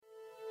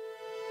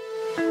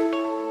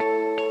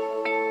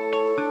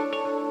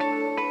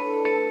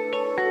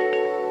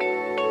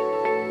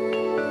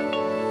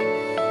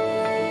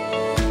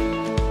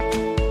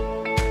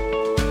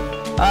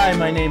Hi,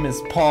 my name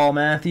is Paul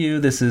Matthew.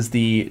 This is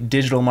the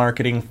Digital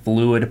Marketing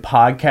Fluid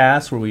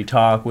podcast, where we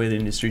talk with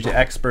industry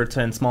experts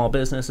and small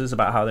businesses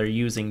about how they're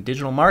using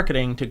digital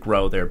marketing to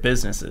grow their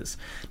businesses.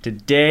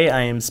 Today,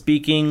 I am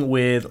speaking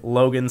with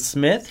Logan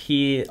Smith.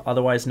 He,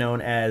 otherwise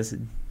known as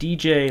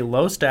DJ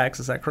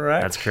Lostax, is that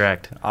correct? That's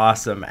correct.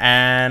 Awesome.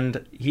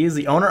 And he is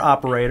the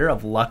owner-operator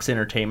of Luxx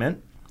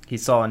Entertainment. He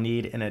saw a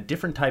need in a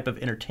different type of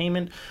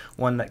entertainment,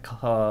 one that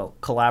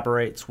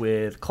collaborates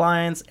with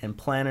clients and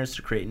planners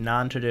to create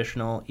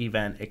non-traditional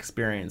event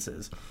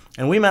experiences.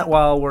 And we met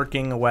while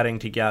working a wedding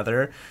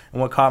together,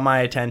 and what caught my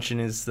attention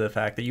is the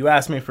fact that you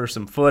asked me for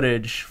some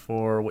footage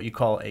for what you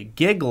call a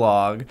gig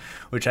log,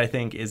 which I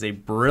think is a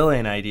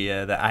brilliant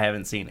idea that I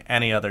haven't seen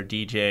any other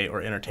DJ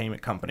or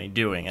entertainment company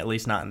doing, at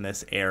least not in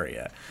this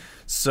area.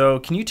 So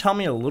can you tell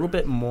me a little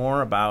bit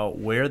more about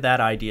where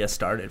that idea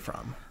started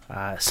from?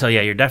 So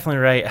yeah, you're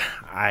definitely right.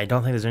 I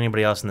don't think there's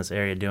anybody else in this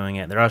area doing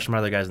it. There are some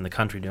other guys in the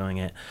country doing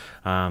it.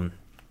 I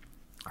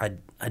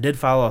did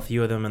follow a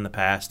few of them in the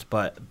past,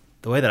 but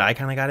the way that I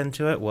kind of got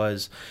into it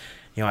was,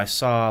 I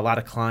saw a lot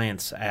of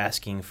clients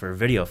asking for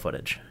video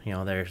footage.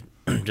 They're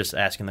just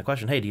asking the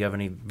question, hey, do you have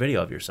any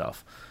video of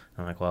yourself?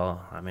 I'm like,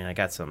 well, I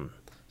got some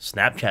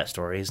Snapchat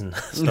stories and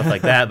stuff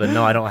like that, but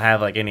no, I don't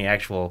have like any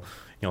actual,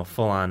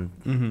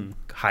 full-on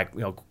high,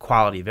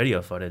 quality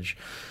video footage.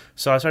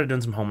 So I started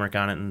doing some homework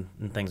on it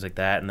and things like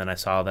that, and then I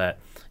saw that,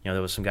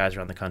 there was some guys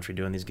around the country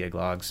doing these gig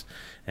logs,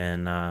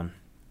 and I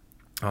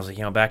was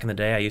like, back in the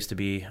day,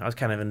 I was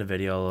kind of into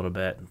video a little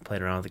bit,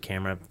 played around with the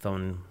camera,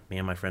 filming me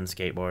and my friends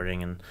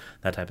skateboarding and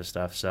that type of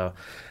stuff. So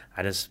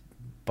I just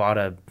bought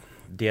a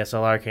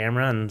DSLR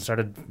camera and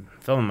started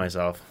filming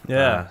myself.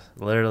 Yeah.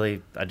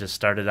 Literally, I just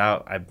started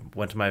out. I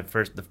went to I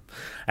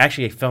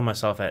actually filmed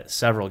myself at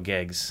several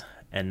gigs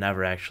and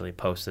never actually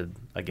posted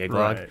a gig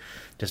log,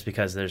 just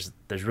because there's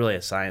really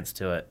a science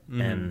to it,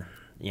 and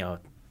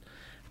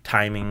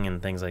timing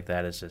and things like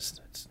that is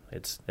just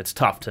it's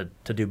tough to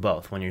do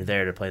both when you're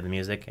there to play the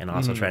music and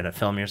also trying to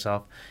film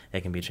yourself.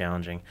 It can be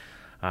challenging.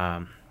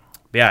 But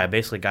yeah, I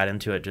basically got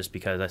into it just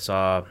because I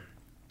saw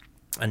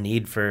a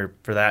need for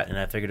that, and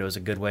I figured it was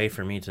a good way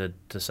for me to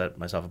set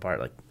myself apart,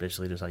 like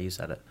basically just how you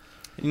said it.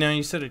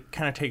 You said it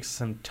kind of takes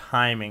some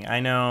timing. I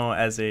know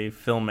as a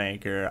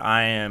filmmaker,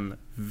 I am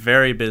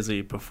very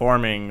busy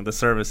performing the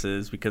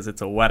services because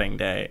it's a wedding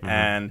day,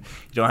 and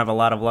you don't have a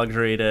lot of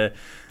luxury to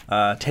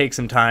take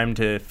some time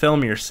to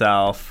film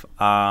yourself.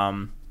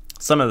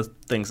 Some of the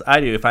things I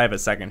do, if I have a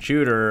second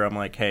shooter, I'm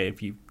like, hey,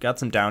 if you've got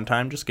some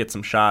downtime, just get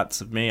some shots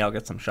of me. I'll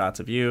get some shots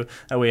of you.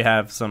 And we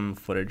have some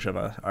footage of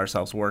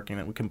ourselves working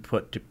that we can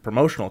put to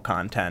promotional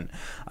content.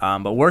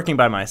 But working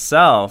by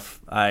myself,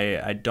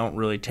 I don't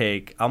really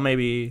I'll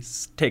maybe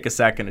take a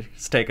second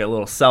to take a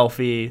little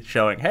selfie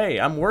showing, hey,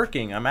 I'm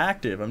working, I'm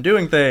active, I'm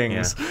doing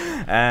things.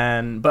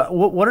 Yeah. But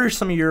what are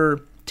some of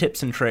your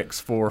tips and tricks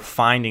for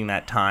finding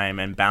that time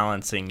and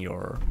balancing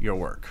your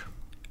work?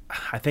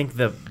 I think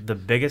the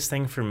biggest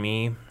thing for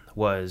me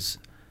was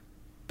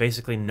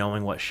basically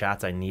knowing what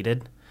shots I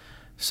needed.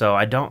 So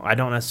I don't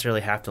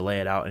necessarily have to lay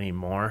it out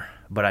anymore,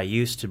 but I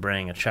used to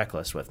bring a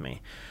checklist with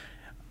me.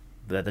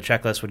 The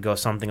checklist would go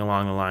something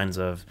along the lines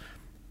of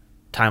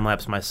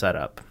time-lapse my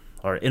setup,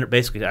 or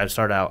basically I'd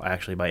start out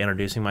actually by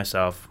introducing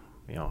myself,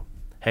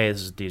 hey,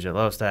 this is DJ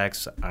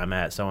Lostax. I'm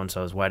at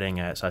so-and-so's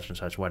wedding at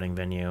such-and-such wedding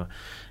venue.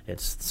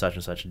 It's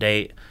such-and-such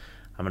date.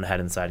 I'm going to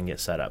head inside and get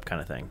set up kind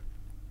of thing.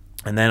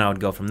 And then I would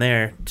go from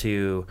there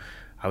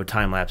I would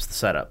time-lapse the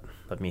setup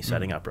of me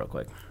setting up real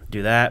quick.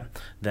 Do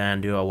that,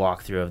 then do a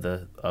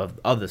walkthrough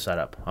of the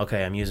setup.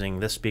 Okay, I'm using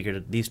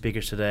these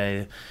speakers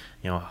today,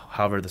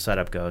 however the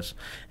setup goes.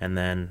 And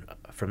then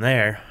from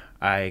there,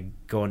 I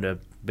go into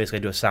basically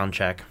do a sound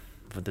check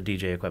with the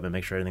DJ equipment,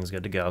 make sure everything's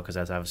good to go, because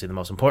that's obviously the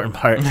most important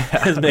part,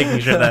 is making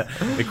sure that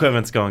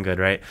equipment's going good,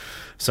 right?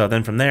 So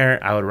then from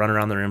there, I would run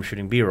around the room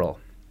shooting B-roll.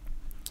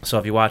 So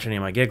if you watch any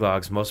of my gig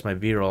logs, most of my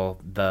B-roll,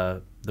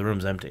 the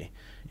room's empty.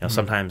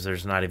 Sometimes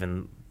there's not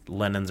even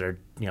linens or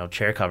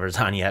chair covers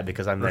on yet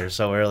because I'm there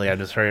so early. I'm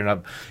just hurrying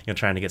up,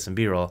 trying to get some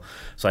B-roll.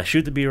 So I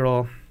shoot the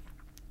B-roll,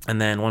 and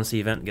then once the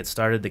event gets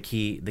started, the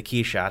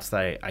key shots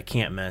that I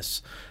can't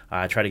miss,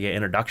 I try to get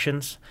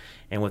introductions.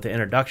 And with the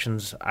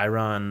introductions, I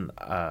run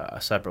a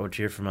separate, which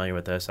you're familiar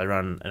with this, I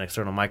run an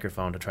external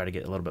microphone to try to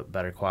get a little bit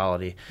better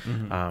quality,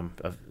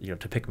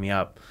 to pick me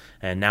up.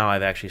 And now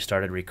I've actually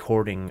started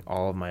recording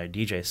all of my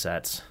DJ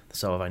sets.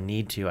 So if I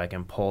need to, I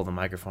can pull the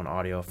microphone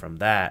audio from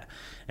that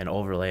and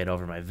overlay it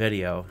over my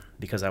video,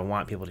 because I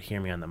want people to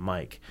hear me on the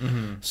mic.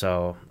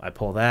 So I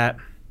pull that,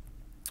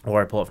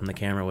 or I pull it from the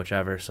camera,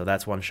 whichever. So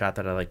that's one shot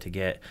that I like to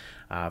get.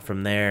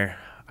 From there,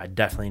 I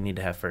definitely need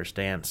to have first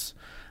dance.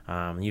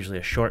 Usually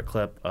a short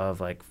clip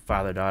of like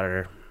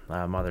father-daughter,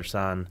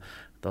 mother-son,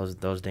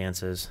 those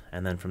dances.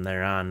 And then from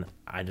there on,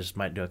 I just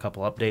might do a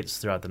couple updates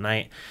throughout the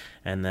night,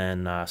 and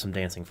then some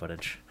dancing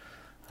footage.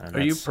 Are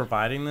you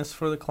providing this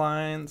for the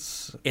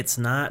clients? It's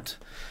not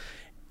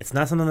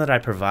something that I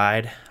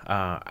provide.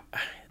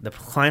 the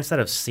clients that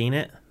have seen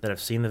it, that have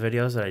seen the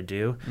videos that I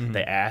do,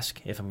 they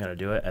ask if I'm going to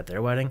do it at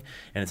their wedding,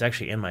 and it's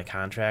actually in my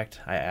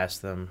contract. I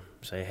ask them,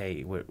 say,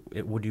 hey,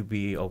 would you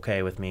be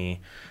okay with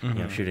me,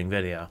 shooting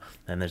video?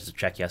 And there's a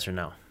check yes or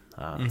no.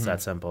 It's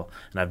that simple.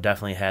 And I've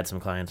definitely had some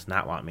clients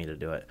not want me to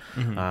do it.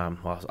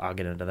 Well, I'll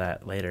get into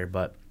that later.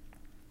 But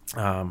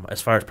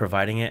as far as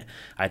providing it,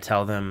 I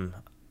tell them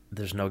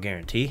there's no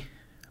guarantee,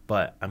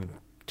 but I'm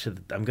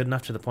good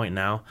enough to the point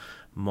now.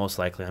 Most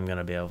likely, I'm going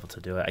to be able to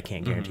do it. I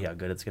can't guarantee how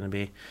good it's going to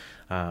be,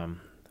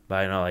 but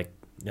I know, like,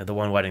 the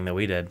one wedding that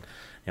we did,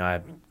 I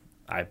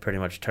pretty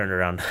much turned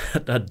around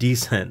a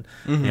decent,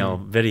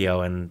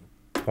 video in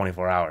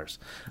 24 hours.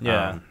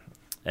 Yeah,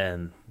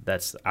 and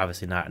that's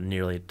obviously not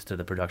nearly to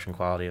the production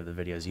quality of the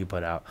videos you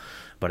put out,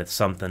 but it's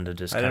something to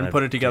just. I didn't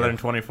put it together in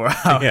 24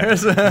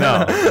 hours.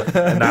 No,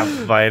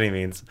 not by any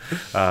means.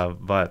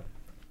 But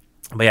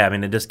yeah, I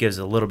mean, it just gives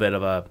a little bit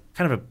of a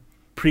kind of a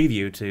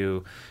preview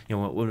to,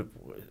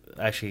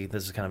 actually,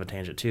 this is kind of a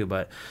tangent too,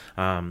 but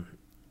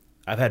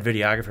I've had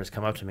videographers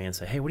come up to me and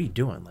say, hey, what are you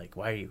doing? Like,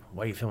 why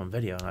are you filming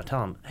video? And I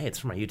tell them, hey, it's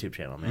for my YouTube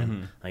channel,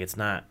 man. Like,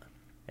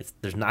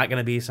 there's not going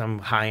to be some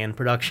high-end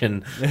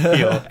production,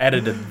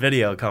 edited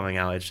video coming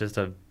out. It's just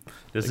for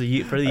the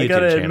YouTube channel. I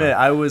gotta admit,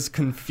 I was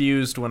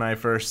confused when I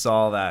first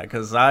saw that,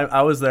 because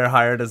I was there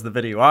hired as the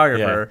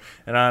videographer,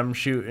 and I'm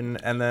shooting,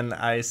 and then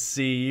I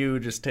see you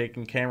just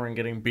taking camera and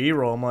getting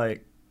B-roll. I'm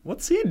like,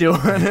 what's he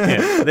doing?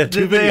 Did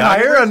they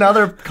hire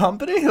another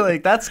company?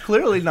 Like, that's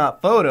clearly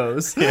not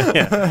photos.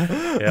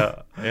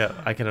 Yeah,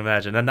 I can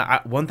imagine. And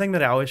one thing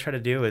that I always try to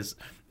do is,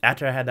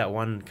 after I had that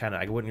one kind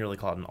of, I wouldn't really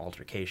call it an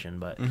altercation,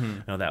 but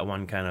that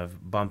one kind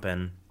of bump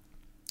in,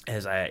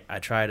 is I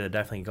try to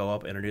definitely go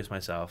up, introduce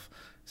myself,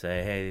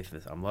 say, hey,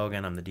 I'm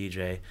Logan, I'm the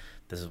DJ,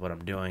 this is what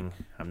I'm doing.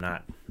 I'm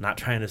not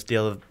trying to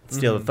steal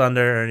the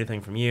thunder or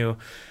anything from you.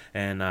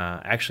 And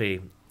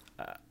actually,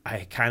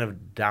 I kind of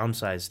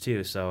downsized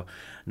too. So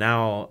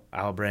now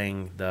I'll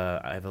bring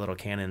I have a little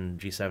Canon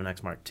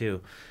G7X Mark II,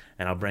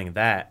 and I'll bring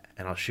that,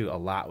 and I'll shoot a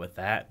lot with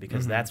that,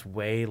 because that's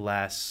way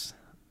less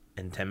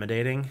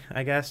intimidating,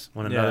 I guess,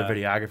 when another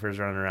videographer's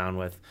running around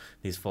with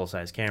these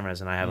full-size cameras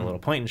and I have a little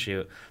point and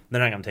shoot. They're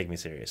not going to take me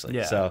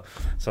seriously. So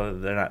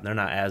they're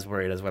not as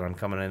worried as when I'm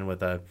coming in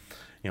with a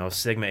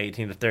Sigma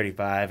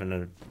 18-35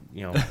 and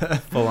a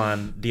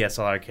full-on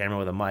DSLR camera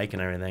with a mic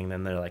and everything.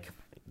 Then they're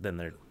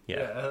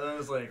and I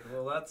was like,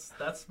 well,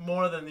 that's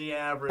more than the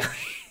average.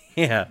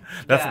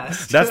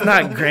 That's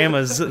not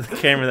grandma's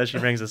camera that she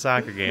brings to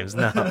soccer games.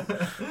 No.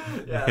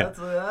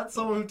 That's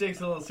someone who takes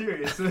it a little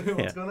serious.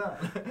 What's going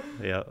on?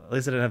 At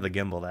least I didn't have the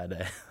gimbal that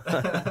day.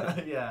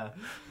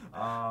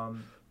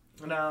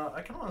 Now,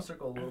 I kind of want to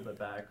circle a little bit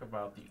back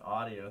about the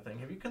audio thing.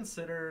 Have you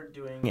considered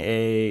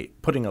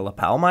putting a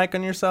lapel mic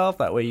on yourself?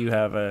 That way you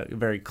have a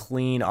very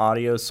clean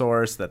audio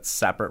source that's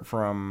separate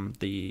from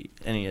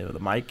any of the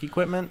mic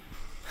equipment?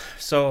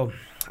 So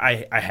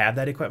I have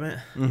that equipment.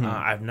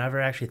 I've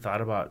never actually thought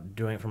about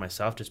doing it for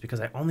myself, just because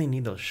I only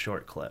need those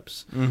short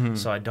clips.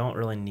 So I don't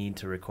really need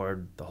to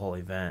record the whole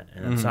event,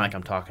 and it's not like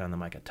I'm talking on the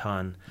mic a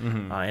ton.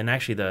 And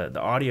actually,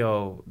 the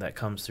audio that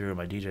comes through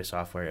my DJ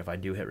software, if I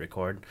do hit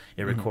record,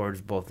 it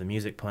records both the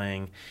music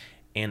playing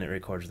and it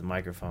records the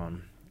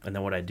microphone. And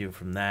then what I do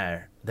from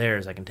there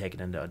is I can take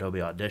it into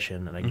Adobe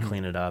Audition, and I can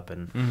clean it up,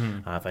 and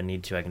if I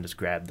need to, I can just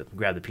grab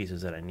the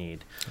pieces that I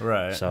need.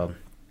 Right. So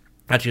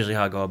that's usually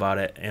how I go about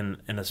it, and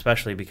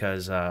especially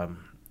because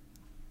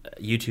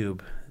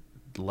YouTube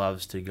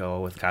loves to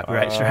go with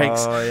copyright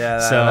strikes. Oh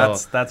yeah,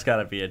 that's got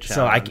to be a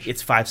challenge. So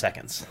it's 5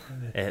 seconds.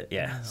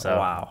 So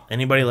wow.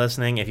 Anybody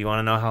listening, if you want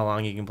to know how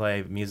long you can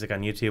play music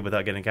on YouTube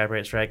without getting a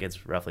copyright strike,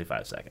 it's roughly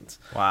 5 seconds.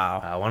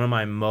 Wow. One of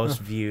my most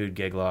viewed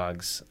gig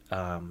logs,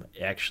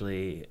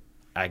 actually,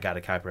 I got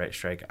a copyright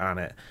strike on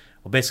it.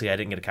 Well, basically, I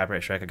didn't get a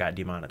copyright strike. I got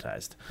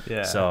demonetized.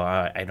 Yeah. So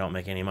I don't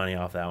make any money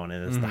off that one,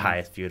 and it's the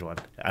highest viewed one.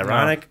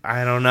 Ironic? No.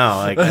 I don't know.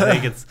 Like, I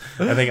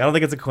don't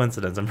think it's a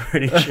coincidence. I'm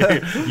pretty sure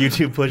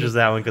YouTube pushes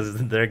that one because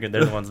they're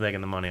the ones making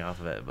the money off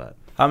of it. But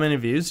how many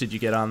views did you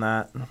get on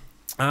that?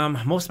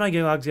 Most of my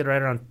gig logs get right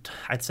around.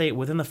 I'd say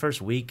within the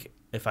first week,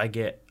 if I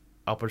get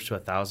upwards to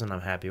 1,000,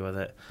 I'm happy with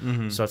it.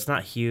 So it's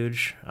not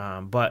huge,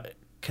 but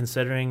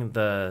considering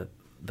the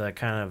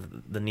kind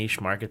of the niche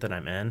market that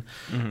I'm in,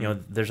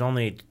 there's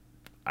only,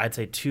 I'd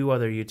say, 2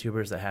 other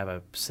YouTubers that have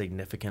a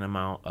significant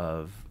amount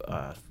of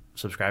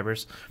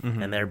subscribers,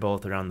 and they're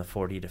both around the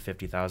 40 to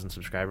 50,000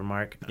 subscriber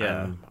mark.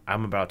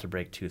 I'm about to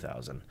break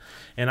 2,000,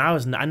 and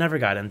I never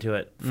got into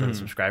it for the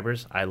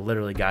subscribers. I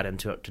literally got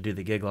into it to do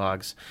the gig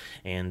logs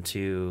and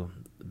to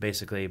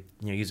basically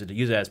use it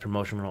as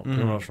promotional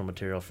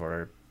material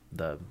for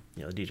the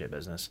the DJ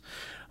business.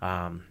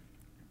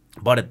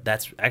 But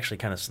that's actually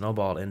kind of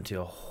snowballed into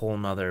a whole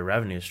nother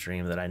revenue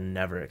stream that I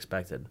never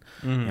expected.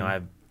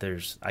 I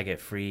get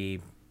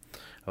free,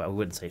 well, I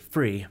wouldn't say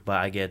free, but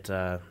I get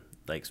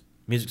like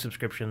music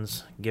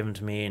subscriptions given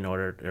to me in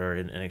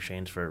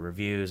exchange for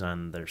reviews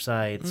on their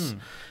sites,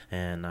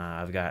 and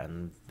I've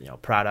gotten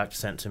product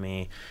sent to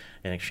me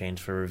in exchange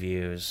for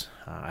reviews.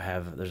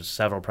 There's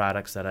several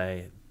products that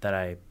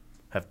I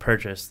have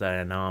purchased that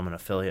I know I'm an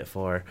affiliate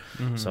for.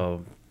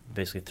 So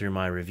basically through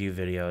my review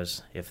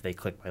videos, if they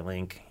click my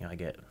link, I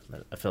get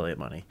affiliate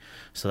money.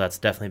 So that's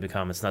definitely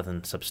become, it's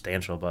nothing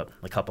substantial, but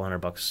a couple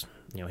 $100,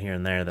 here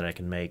and there that I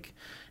can make,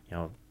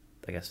 I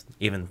guess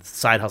even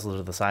side hustle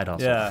to the side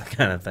hustle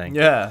kind of thing.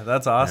 Yeah,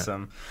 that's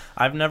awesome.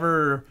 Yeah. I've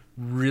never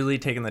really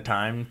taken the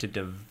time to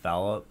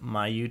develop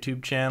my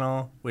YouTube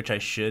channel, which I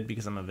should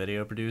because I'm a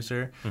video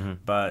producer.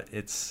 But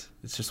it's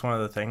just one of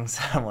the things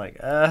that I'm like,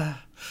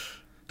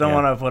 don't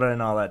want to put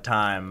in all that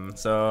time.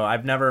 So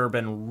I've never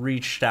been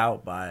reached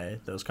out by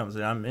those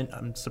companies.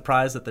 I'm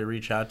surprised that they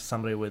reach out to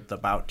somebody with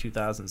about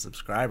 2,000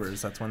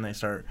 subscribers. That's when they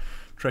start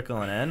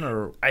trickling in.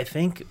 Or I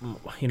think,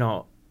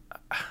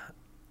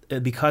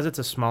 because it's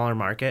a smaller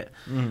market,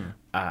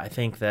 I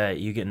think that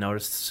you get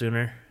noticed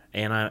sooner.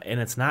 And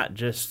it's not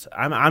just,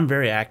 I'm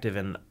very active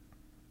in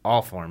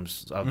all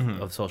forms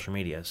of social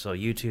media. So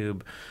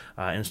YouTube,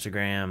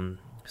 Instagram,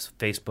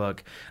 Facebook.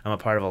 I'm a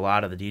part of a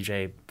lot of the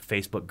DJ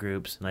Facebook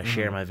groups, and I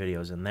share my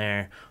videos in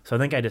there. So I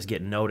think I just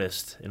get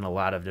noticed in a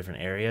lot of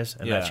different areas,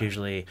 and that's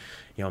usually,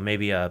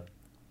 maybe a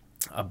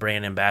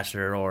brand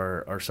ambassador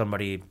or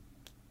somebody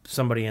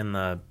in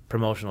the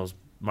promotionals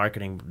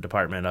marketing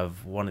department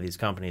of one of these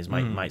companies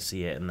might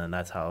see it, and then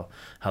that's how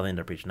they end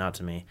up reaching out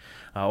to me,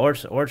 or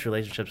it's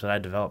relationships that I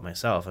develop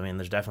myself. I mean,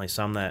 there's definitely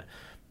some that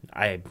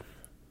I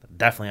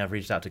definitely have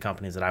reached out to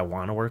companies that I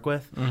want to work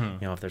with.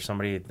 If there's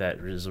somebody that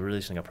is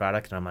releasing a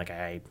product and I'm like,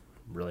 I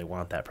really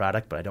want that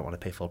product, but I don't want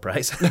to pay full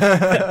price,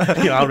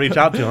 I'll reach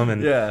out to them,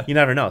 and you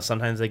never know.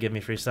 Sometimes they give me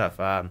free stuff.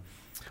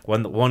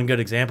 One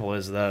good example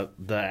is the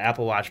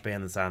Apple Watch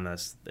band that's on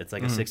this. It's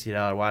like a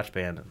 $60 watch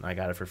band, and I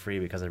got it for free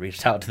because I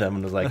reached out to them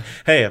and was like,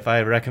 hey, if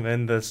I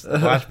recommend this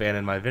watch band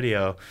in my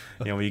video,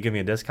 will you give me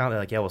a discount? They're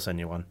like, yeah, we'll send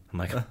you one. I'm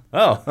like,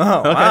 oh okay.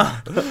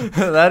 Wow.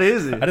 That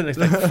easy. I didn't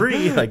expect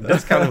free. Like,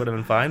 discount would have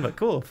been fine, but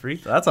cool, free.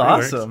 That's free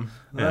awesome.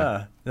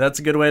 Yeah. That's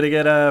a good way to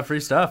get free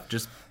stuff.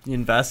 Just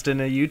invest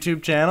in a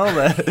YouTube channel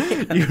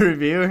that you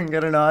review and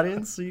get an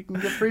audience so you can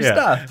get free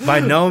stuff. By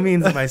no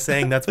means am I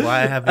saying that's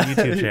why I have a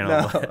YouTube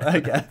channel. No, I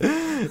get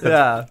it.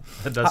 Yeah.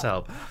 That does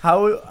help.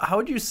 How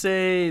would you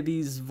say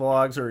these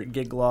vlogs or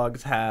gig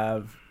vlogs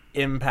have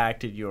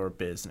impacted your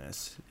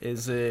business?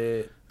 Is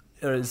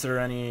there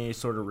any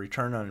sort of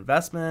return on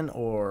investment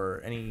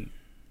or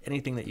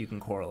anything that you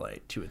can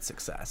correlate to its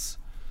success?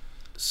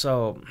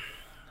 So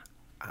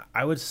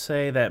I would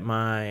say that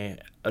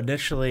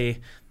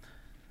initially,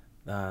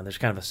 there's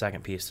kind of a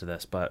second piece to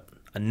this, but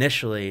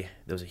initially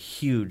there was a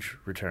huge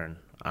return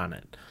on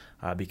it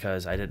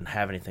because I didn't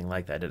have anything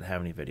like that. I didn't have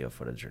any video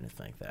footage or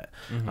anything like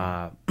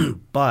that.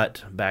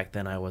 But back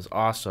then I was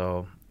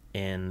also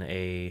in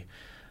I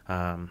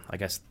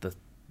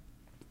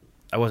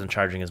wasn't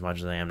charging as much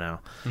as I am now.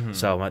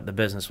 So the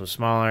business was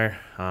smaller.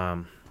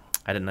 I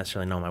didn't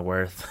necessarily know my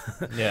worth.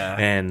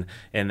 And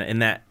in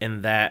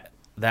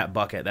that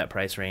bucket, that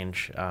price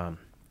range,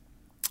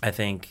 I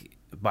think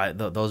by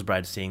those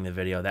brides seeing the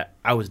video, that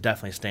I was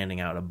definitely standing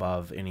out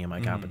above any of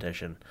my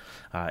competition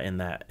in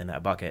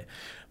that bucket.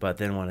 But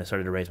then when I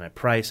started to raise my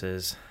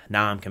prices,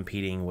 now I'm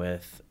competing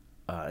with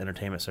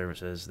entertainment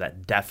services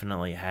that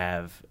definitely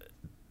have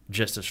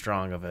just as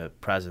strong of a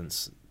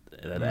presence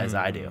as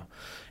I do.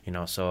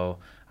 So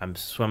I'm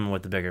swimming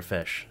with the bigger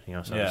fish,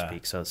 so to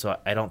speak. So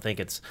I don't think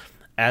it's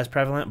as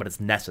prevalent, but it's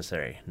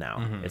necessary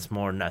now. It's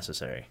more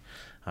necessary.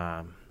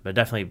 But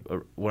definitely,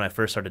 when I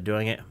first started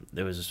doing it,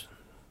 it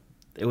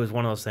was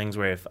one of those things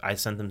where if I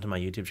sent them to my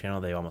YouTube channel,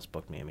 they almost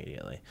booked me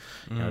immediately.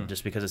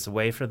 Just because it's a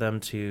way for them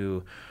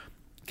to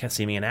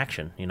see me in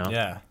action.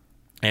 Yeah.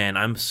 And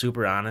I'm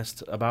super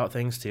honest about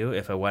things too.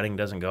 If a wedding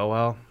doesn't go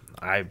well,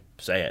 I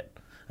say it.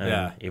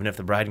 Even if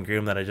the bride and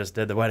groom that I just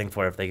did the wedding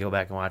for, if they go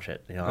back and watch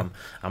it, I'm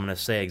going to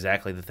say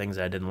exactly the things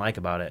that I didn't like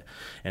about it.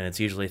 And it's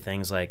usually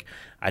things like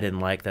I didn't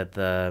like that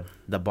the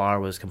bar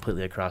was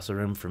completely across the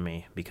room from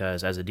me,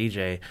 because as a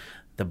DJ,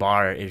 the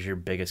bar is your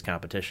biggest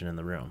competition in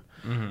the room.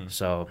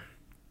 So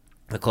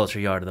the closer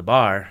you are to the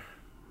bar,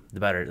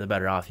 the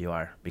better off you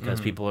are, because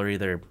people are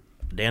either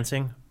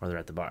dancing or they're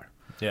at the bar.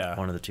 Yeah.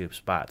 One of the two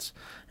spots.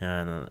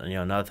 And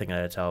another thing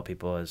that I tell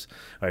people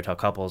I tell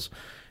couples,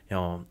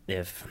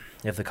 if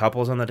the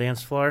couple's on the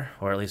dance floor,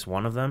 or at least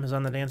one of them is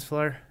on the dance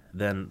floor,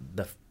 then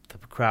the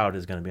crowd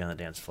is going to be on the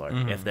dance floor.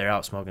 If they're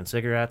out smoking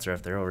cigarettes, or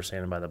if they're over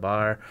standing by the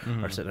bar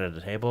or sitting at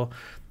a table,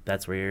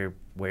 that's where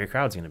your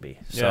crowd's going to be.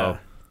 So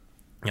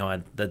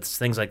that's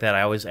things like that.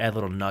 I always add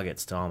little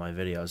nuggets to all my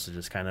videos to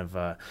just kind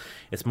of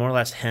it's more or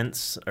less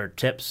hints or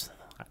tips.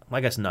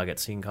 I guess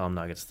nuggets. You can call them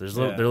nuggets. They're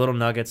little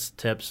nuggets,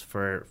 tips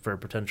for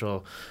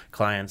potential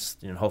clients.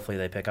 Hopefully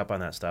they pick up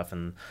on that stuff,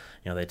 and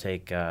they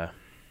take it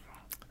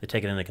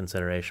into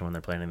consideration when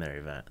they're planning their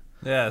event.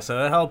 Yeah,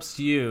 so it helps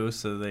you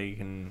so you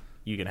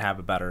can have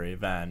a better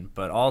event,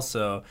 but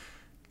also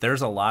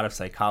there's a lot of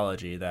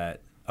psychology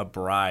that a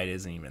bride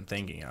isn't even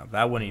thinking of.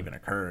 That wouldn't even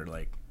occur.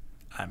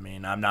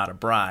 I'm not a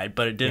bride,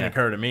 but it didn't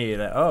occur to me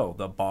that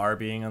the bar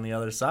being on the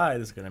other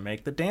side is going to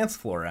make the dance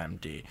floor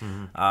empty.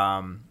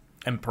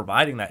 And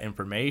providing that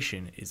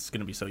information is going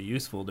to be so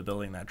useful to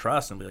building that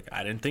trust and be like,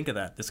 I didn't think of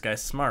that. This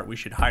guy's smart. We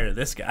should hire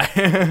this guy.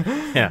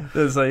 Yeah.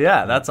 So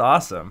yeah, that's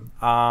awesome.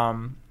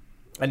 And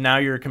now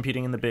you're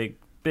competing in the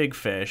big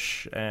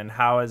fish. And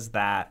how is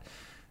that?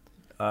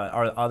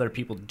 Are other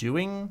people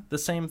doing the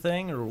same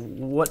thing, or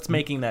what's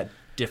making that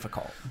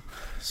difficult?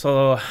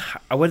 So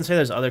I wouldn't say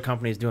there's other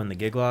companies doing the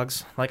gig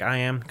logs like I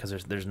am, because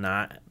there's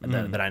not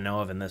that I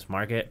know of in this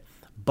market,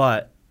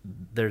 but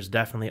there's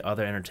definitely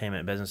other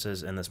entertainment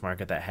businesses in this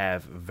market that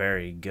have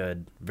very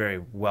good,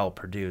 very well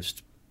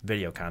produced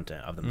video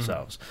content of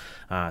themselves.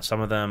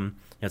 Some of them,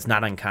 it's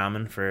not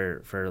uncommon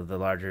for the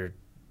larger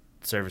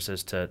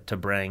services to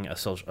bring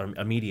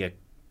a media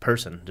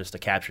person just to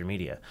capture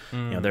media.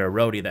 They're a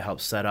roadie that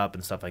helps set up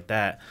and stuff like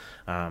that.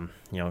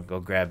 Go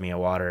grab me a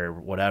water or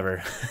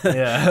whatever.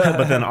 Yeah.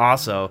 But then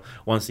also,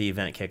 once the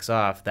event kicks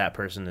off, that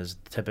person is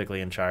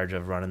typically in charge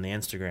of running the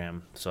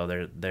Instagram. So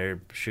they're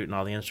shooting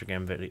all the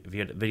Instagram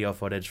video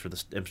footage for the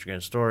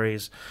Instagram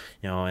stories,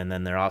 and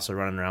then they're also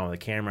running around with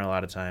a camera a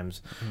lot of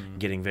times,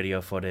 getting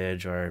video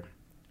footage, or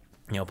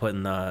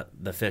putting the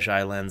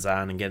fisheye lens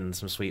on and getting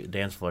some sweet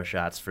dance floor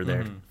shots for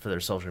their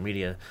social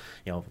media,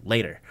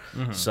 later.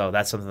 So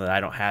that's something that I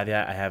don't have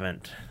yet. I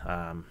haven't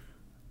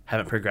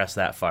progressed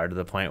that far to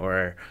the point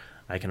where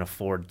I can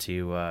afford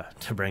to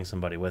bring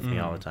somebody with me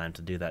all the time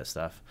to do that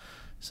stuff.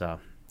 So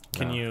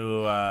can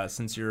you,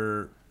 since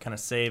you're kind of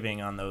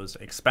saving on those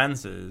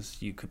expenses,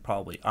 you could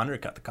probably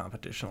undercut the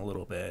competition a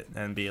little bit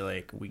and be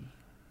like, we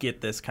get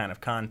this kind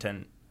of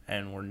content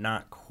and we're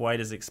not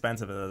quite as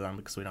expensive as them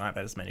because we don't have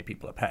as many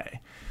people to pay.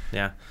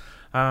 Yeah,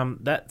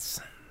 that's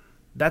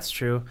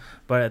true.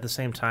 But at the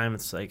same time,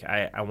 it's like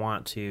I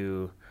want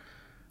to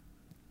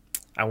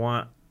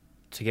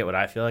get what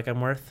I feel like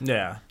I'm worth.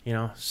 Yeah.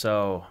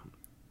 So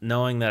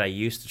knowing that I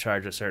used to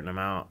charge a certain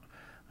amount,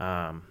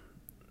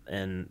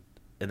 and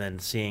then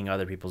seeing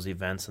other people's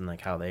events and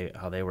like how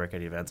they work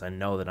at events, I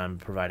know that I'm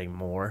providing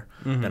more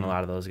than a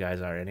lot of those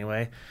guys are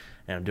anyway.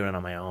 And I'm doing it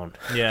on my own.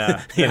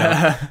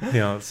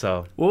 Yeah.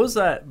 So what was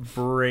that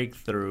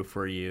breakthrough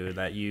for you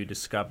that you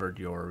discovered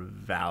your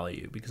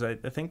value? Because I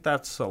think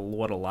that's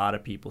what a lot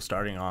of people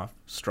starting off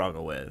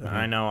struggle with. And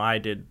I know I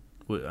did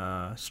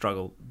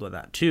struggle with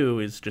that too,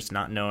 is just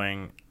not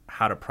knowing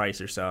how to price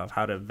yourself,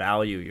 how to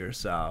value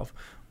yourself.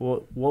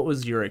 What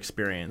was your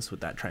experience with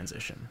that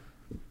transition?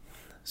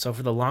 So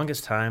for the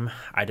longest time,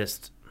 I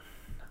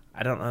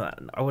don't know.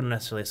 I wouldn't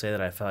necessarily say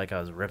that I felt like I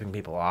was ripping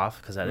people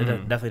off, because I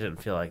definitely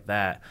didn't feel like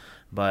that.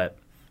 But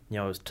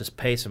to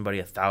pay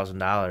somebody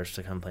 $1,000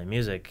 to come play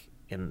music,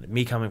 and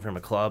me coming from a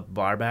club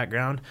bar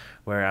background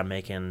where I'm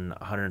making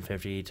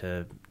 $150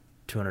 to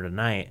 $200 a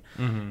night,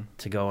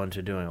 to go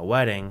into doing a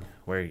wedding,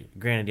 where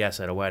granted, yes,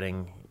 at a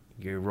wedding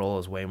your role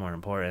is way more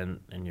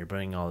important and you're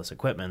bringing all this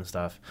equipment and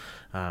stuff,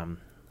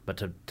 but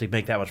to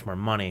make that much more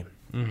money,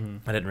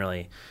 I didn't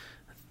really.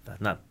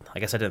 I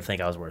guess I didn't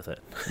think I was worth it.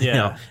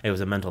 Yeah. It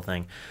was a mental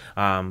thing.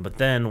 But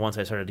then once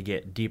I started to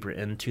get deeper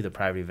into the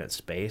private event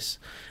space,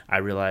 I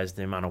realized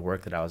the amount of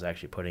work that I was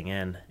actually putting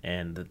in,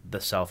 and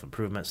the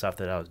self-improvement stuff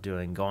that I was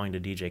doing, going to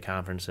DJ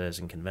conferences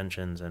and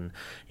conventions, and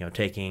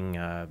taking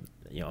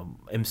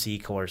MC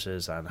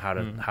courses on how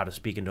to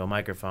speak into a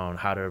microphone,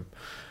 how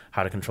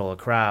to control a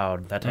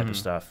crowd, that type of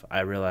stuff.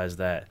 I realized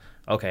that,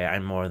 okay,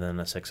 I'm more than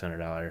a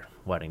 $600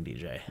 wedding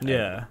DJ.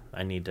 Yeah.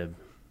 I need to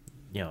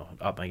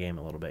up my game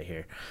a little bit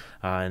here,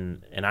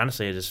 and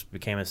honestly, it just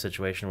became a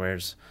situation where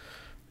it's,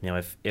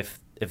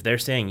 if they're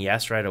saying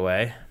yes right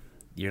away,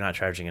 you're not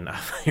charging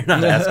enough. You're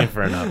not asking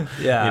for enough.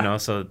 Yeah.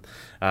 So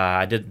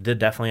I did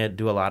definitely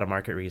do a lot of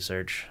market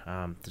research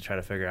to try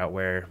to figure out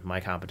where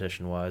my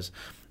competition was,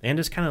 and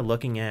just kind of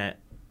looking at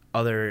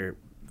other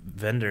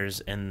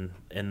vendors in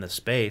the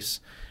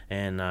space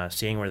and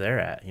seeing where they're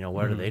at.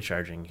 What are they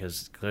charging?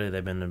 Because clearly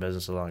they've been in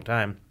business a long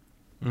time,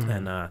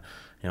 and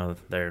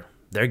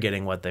they're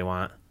getting what they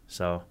want.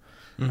 So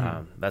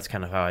that's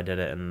kind of how I did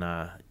it. And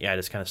I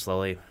just kind of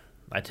slowly,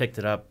 I ticked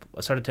it up.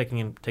 I started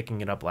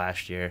ticking it up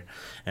last year,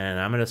 and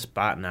I'm at a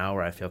spot now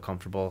where I feel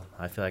comfortable.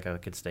 I feel like I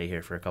could stay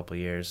here for a couple of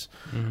years.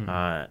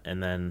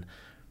 And then,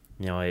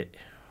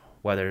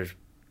 whether,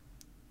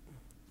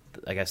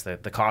 I guess the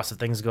cost of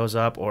things goes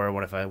up, or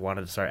what if I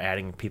wanted to start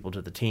adding people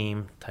to the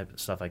team, type of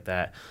stuff like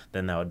that,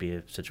 then that would be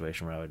a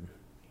situation where I would,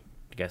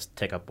 I guess,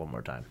 tick up one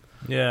more time.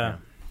 Yeah.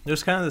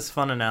 There's kind of this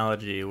fun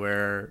analogy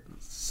where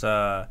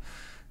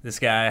this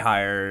guy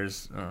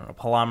hires a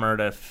plumber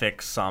to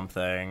fix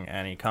something,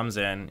 and he comes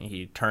in,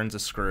 he turns a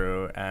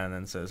screw, and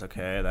then says,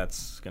 okay,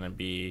 that's going to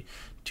be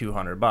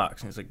 $200.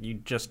 And he's like, you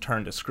just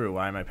turned a screw.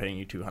 Why am I paying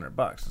you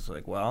 $200? It's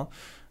like, well,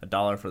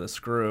 $1 for the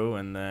screw,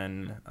 and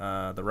then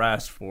the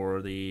rest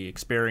for the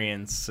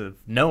experience of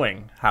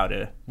knowing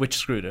which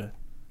screw to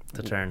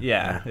turn.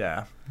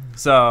 Yeah.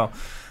 So...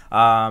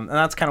 and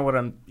that's kind of what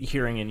I'm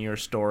hearing in your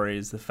story,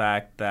 is the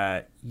fact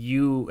that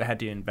you had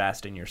to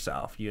invest in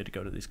yourself. You had to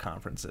go to these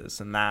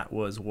conferences, and that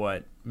was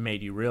what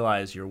made you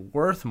realize you're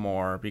worth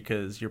more,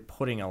 because you're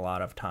putting a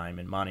lot of time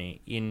and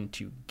money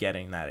into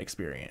getting that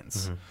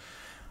experience.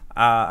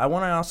 I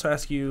want to also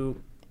ask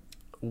you,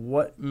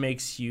 what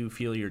makes you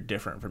feel you're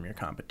different from your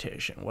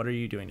competition? What are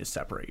you doing to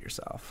separate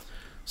yourself?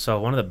 So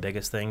one of the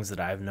biggest things that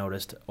I've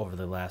noticed over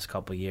the last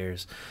couple of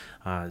years,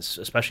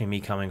 especially me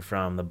coming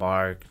from the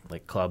bar,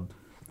 like club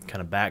kind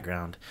of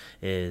background,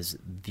 is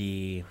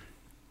the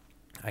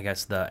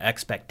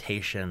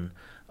expectation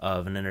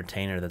of an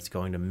entertainer that's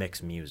going to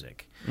mix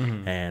music.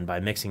 Mm-hmm. And by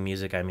mixing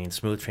music, I mean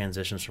smooth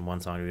transitions from one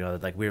song to the other.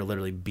 Like, we're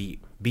literally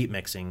beat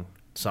mixing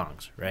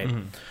songs, right?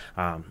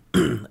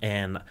 Mm-hmm.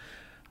 And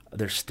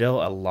there's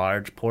still a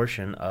large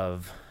portion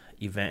of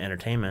event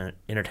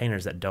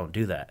entertainers that don't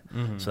do that.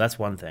 Mm-hmm. So that's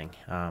one thing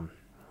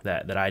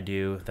that I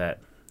do.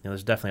 That,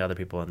 there's definitely other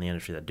people in the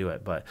industry that do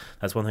it, but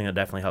that's one thing that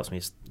definitely helps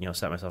me,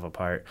 set myself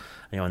apart.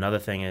 Another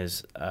thing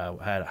is how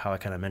I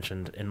kind of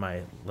mentioned in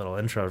my little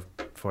intro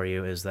for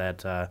you is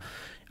that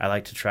I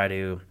like to try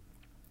to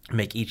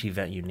make each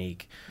event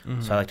unique.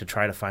 Mm-hmm. So I like to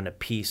try to find a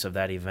piece of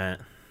that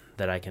event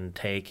that I can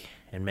take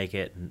and make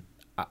it,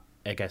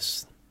 I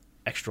guess,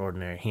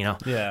 extraordinary,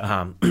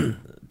 Yeah.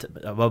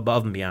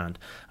 Above and beyond.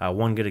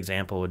 One good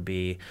example would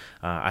be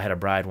I had a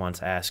bride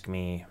once ask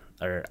me,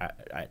 or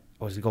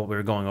we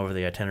were going over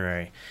the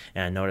itinerary,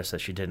 and I noticed that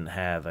she didn't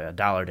have a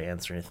dollar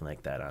dance or anything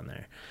like that on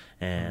there.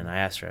 And I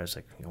asked her, I was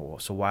like,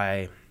 so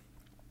why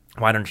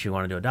don't you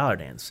want to do a dollar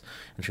dance?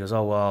 And she goes,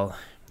 oh, well,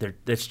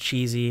 it's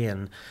cheesy,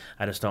 and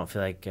I just don't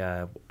feel like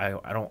I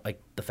don't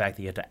like the fact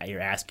that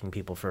you're asking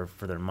people for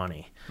their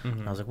money. Mm-hmm.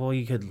 And I was like, well,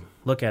 you could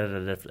look at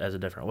it as a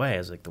different way.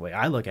 As like, the way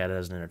I look at it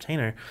as an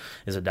entertainer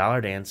is a dollar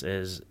dance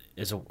is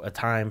a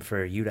time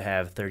for you to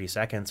have 30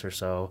 seconds or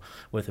so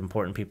with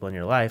important people in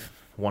your life,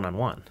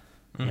 one-on-one.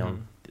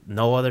 Mm-hmm.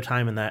 No other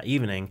time in that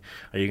evening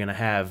are you going to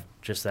have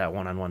just that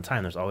one-on-one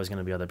time. There's always going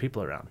to be other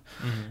people around.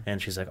 Mm-hmm.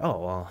 And she's like, oh,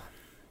 well,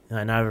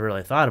 I never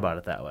really thought about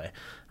it that way.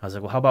 I was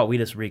like, well, how about we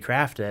just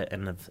recraft it,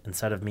 and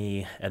instead of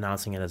me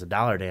announcing it as a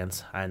dollar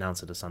dance, I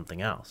announce it as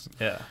something else.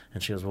 Yeah.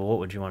 And she goes, well, what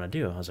would you want to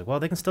do? I was like, well,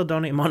 they can still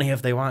donate money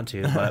if they want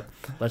to, but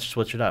let's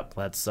switch it up.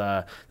 Let's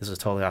this is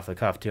totally off the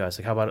cuff too. I was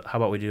like, how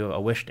about we do a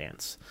wish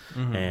dance?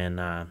 Mm-hmm.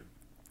 And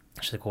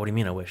she's like, well, what do you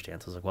mean a wish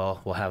dance? I was like,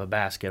 well, we'll have a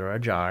basket or a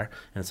jar,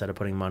 and instead of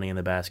putting money in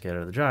the basket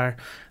or the jar,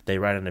 they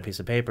write on a piece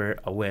of paper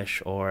a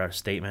wish or a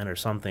statement or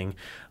something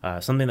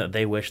that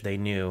they wish they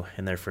knew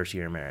in their first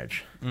year of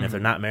marriage. Mm-hmm. And if they're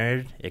not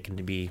married, it can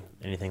be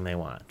anything they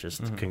want.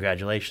 Just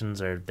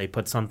congratulations, or they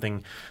put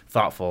something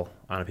thoughtful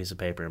on a piece of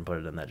paper and put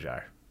it in that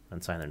jar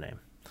and sign their name.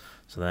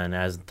 So then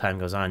as time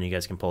goes on, you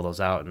guys can pull those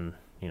out and,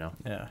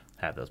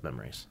 have those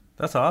memories.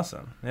 That's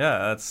awesome. Yeah,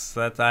 that's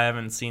I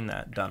haven't seen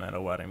that done at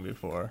a wedding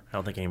before. I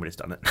don't think anybody's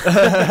done it.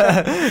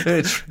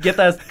 Get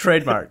that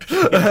trademarked.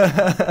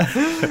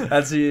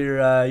 That's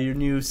your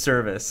new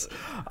service.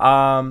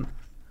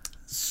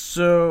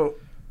 So,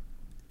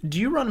 do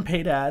you run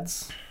paid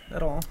ads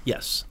at all?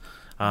 Yes.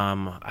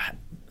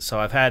 So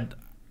I've had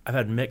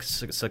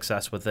mixed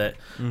success with it.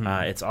 Mm-hmm.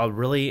 It's all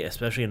really,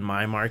 especially in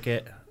my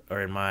market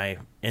or in my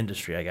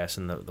industry, I guess,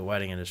 in the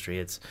wedding industry.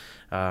 It's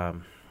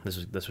this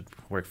would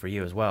work for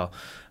you as well.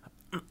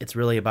 It's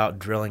really about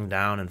drilling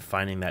down and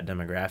finding that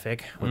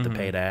demographic with the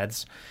paid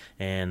ads.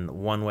 And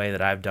one way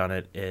that I've done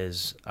it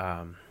is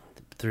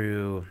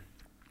through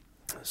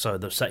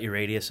the set your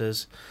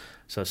radiuses.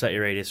 So set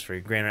your radius for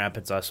Grand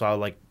Rapids. So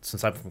I'll,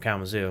 since I'm from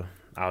Kalamazoo,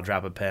 I'll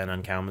drop a pin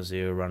on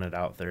Kalamazoo, run it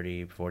out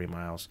 30, 40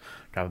 miles.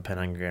 Drop a pin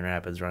on Grand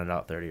Rapids, run it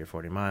out 30 or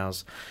 40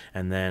 miles.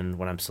 And then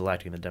when I'm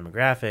selecting the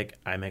demographic,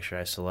 I make sure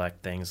I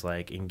select things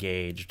like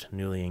engaged,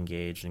 newly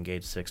engaged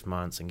 6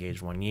 months,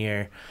 engaged 1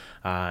 year.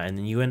 And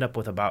then you end up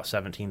with about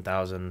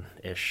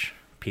 17,000-ish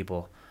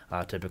people,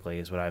 typically,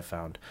 is what I've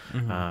found.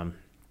 Mm-hmm.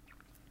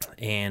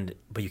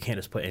 But you can't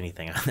just put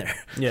anything on there.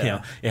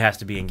 Yeah. It has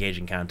to be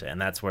engaging content. And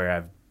that's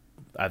where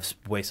I've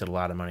wasted a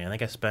lot of money. I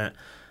think I spent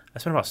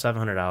about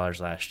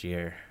 $700 last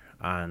year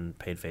on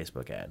paid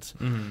Facebook ads.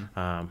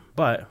 Mm-hmm.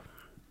 But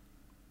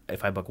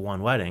if I book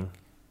one wedding,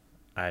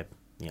 I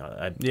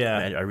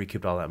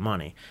recouped all that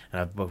money,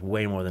 and I've booked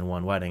way more than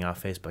one wedding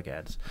off Facebook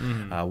ads.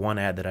 Mm-hmm. One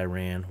ad that I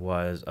ran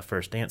was a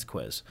first dance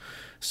quiz.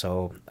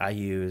 So I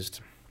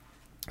used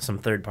some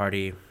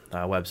third-party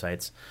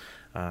websites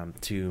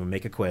to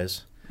make a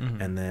quiz,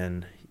 and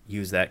then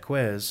use that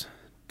quiz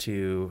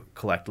to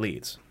collect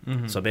leads.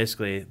 Mm-hmm. So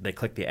basically, they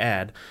click the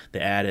ad.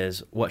 The ad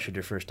is, what should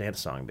your first dance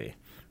song be?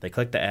 They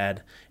click the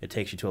ad. It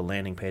takes you to a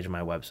landing page of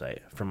my website.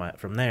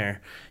 From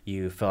there,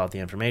 you fill out the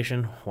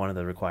information. One of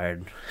the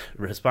required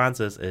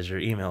responses is your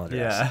email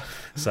address. Yeah.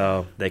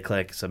 So they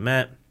click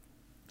submit.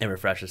 It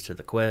refreshes to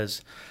the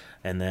quiz.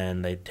 And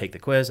then they take the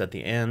quiz. At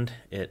the end,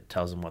 it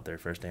tells them what their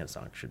first dance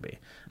song should be.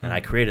 And I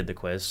created the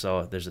quiz,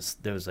 so there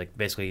was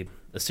basically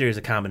a series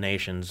of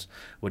combinations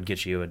would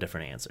get you a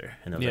different answer.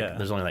 And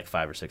there's only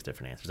 5 or 6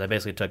 different answers. I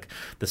basically took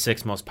the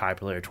 6 most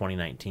popular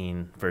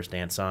 2019 first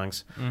dance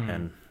songs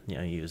and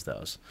used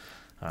those.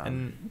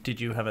 And did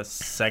you have a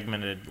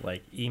segmented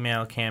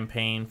email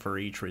campaign for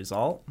each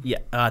result? Yeah,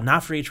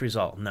 not for each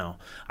result. No,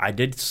 I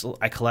did.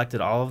 I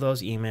collected all of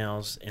those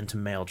emails into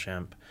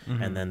MailChimp,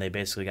 and then they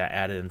basically got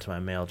added into my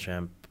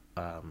MailChimp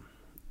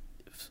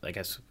I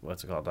guess,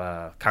 what's it called,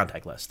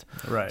 contact list.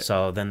 Right.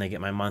 So then they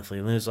get my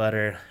monthly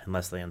newsletter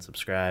unless they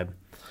unsubscribe.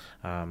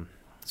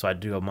 So I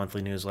do a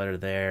monthly newsletter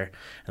there,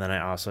 and then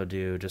I also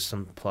do just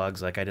some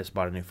plugs. Like I just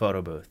bought a new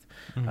photo booth.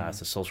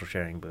 It's a social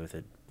sharing booth.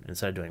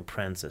 Instead of doing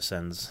prints, it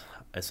sends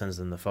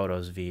them the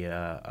photos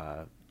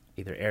via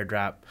either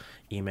AirDrop,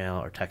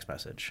 email, or text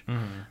message.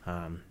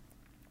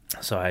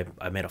 So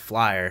I made a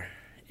flyer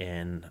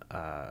in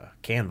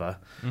Canva,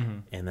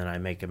 and then I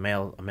make a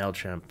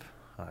MailChimp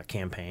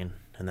campaign,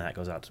 and then that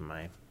goes out to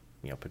my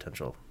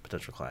potential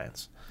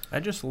clients. I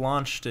just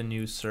launched a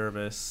new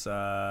service.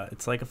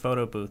 It's like a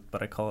photo booth,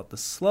 but I call it the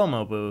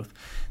slow-mo booth.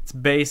 It's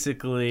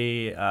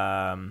basically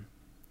a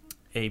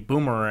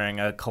boomerang,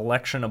 a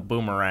collection of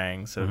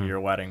boomerangs of your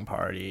wedding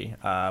party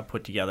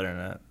put together in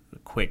a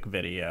quick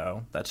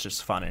video that's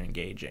just fun and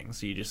engaging.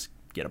 So you just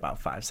get about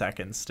 5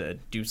 seconds to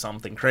do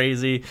something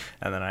crazy,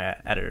 and then I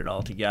edit it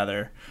all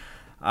together.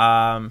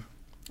 Now,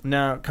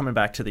 coming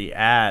back to the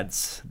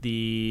ads,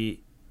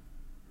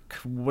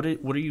 what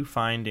are you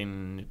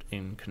finding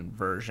in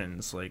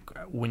conversions? Like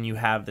when you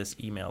have this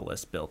email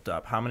list built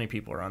up, how many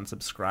people are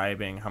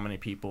unsubscribing? How many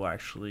people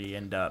actually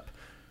end up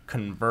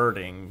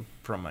converting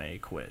from a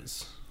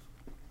quiz?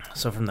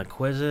 So from the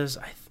quizzes,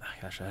 I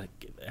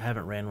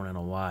haven't ran one in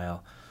a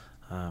while.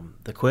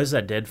 The quiz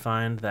I did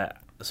find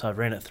that, so I've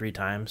ran it 3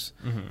 times,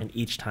 and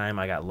each time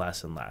I got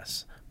less and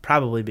less.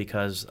 Probably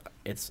because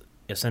it's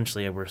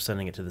essentially we're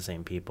sending it to the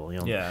same people.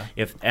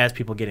 If as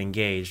people get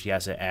engaged,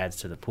 yes, it adds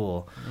to the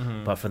pool,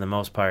 but for the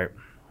most part,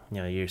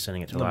 you're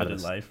sending it to Limited a lot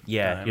of life.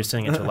 You're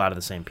sending it to a lot of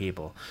the same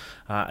people.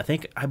 I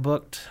think I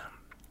booked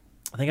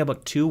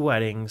 2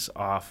 weddings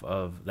off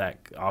of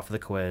the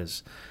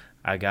quiz.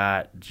 I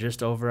got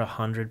just over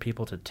 100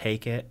 people to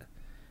take it,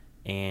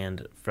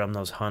 and from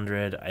those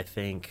 100, I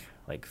think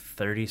like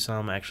 30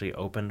 some actually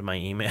opened my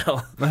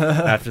email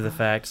after the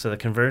fact. So the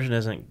conversion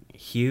isn't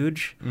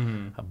huge,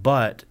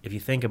 but if you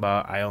think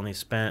about, I only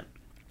spent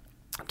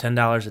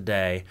 $10 a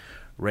day,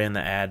 ran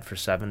the ad for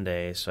 7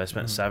 days, so I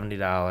spent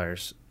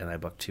 $70, and I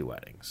booked 2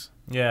 weddings.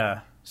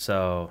 Yeah.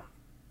 So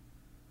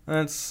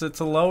that's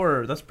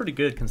pretty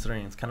good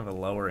considering it's kind of a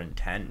lower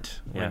intent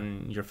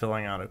when you're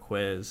filling out a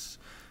quiz.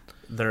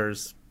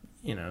 There's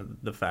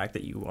the fact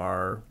that you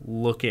are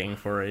looking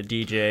for a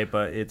DJ,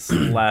 but it's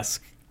less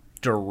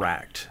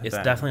direct. It's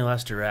definitely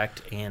less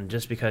direct, and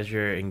just because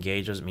you're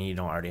engaged doesn't mean you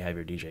don't already have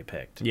your DJ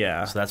picked.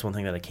 Yeah. So that's one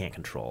thing that I can't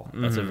control.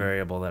 That's a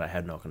variable that I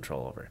had no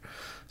control over.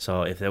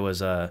 So if that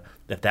was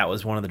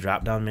one of the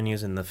drop down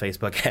menus in the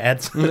Facebook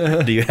ads,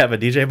 do you have a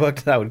DJ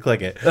booked? I would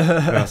click it.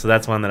 So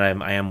that's one that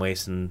I am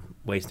wasting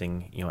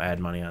ad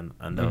money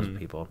on those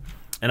people.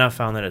 And I've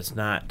found that it's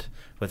not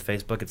with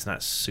Facebook. It's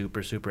not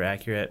super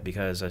accurate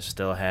because I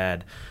still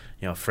had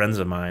friends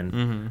of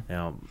mine,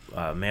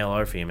 male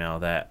or female,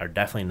 that are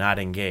definitely not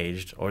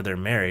engaged, or they're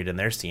married and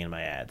they're seeing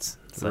my ads.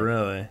 It's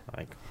really?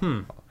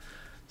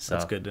 So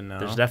that's good to know.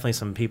 There's definitely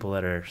some people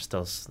that are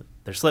still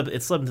it's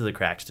slipping through the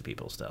cracks to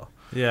people still.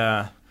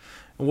 Yeah.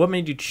 What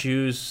made you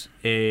choose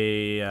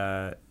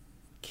a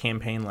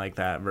campaign like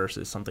that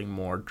versus something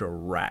more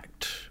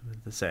direct,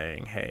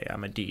 saying, "Hey,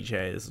 I'm a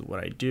DJ. This is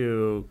what I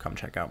do. Come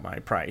check out my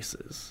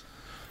prices"?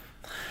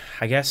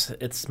 I guess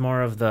it's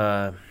more of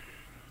the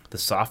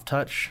soft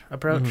touch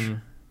approach.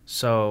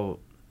 So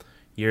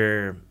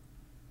you're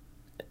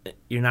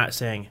not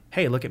saying,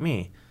 "Hey, look at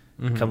me.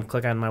 Come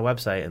click on my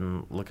website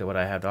and look at what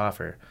I have to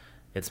offer."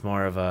 It's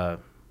more of I'm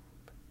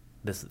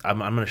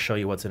going to show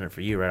you what's in it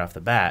for you right off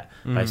the bat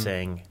by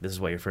saying this is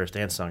what your first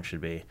dance song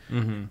should be.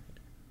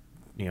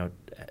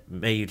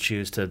 May you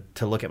choose to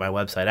look at my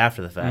website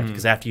after the fact,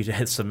 because after you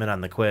hit submit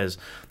on the quiz,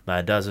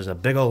 there's a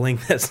big old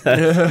link that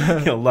says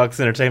Luxx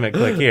Entertainment,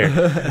 click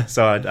here.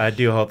 So I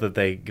do hope that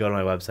they go to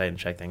my website and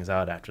check things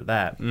out after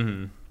that.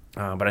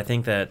 But I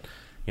think that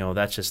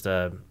that's just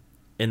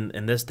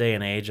in this day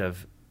and age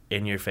of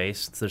in your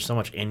face, there's so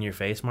much in your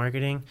face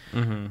marketing.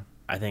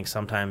 I think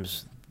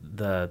sometimes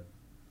the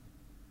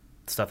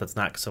stuff that's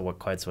not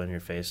quite so in your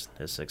face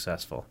is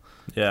successful.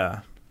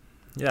 Yeah.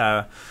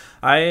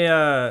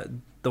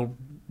 The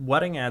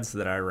wedding ads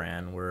that I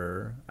ran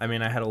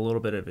I had a little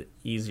bit of an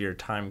easier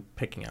time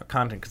picking out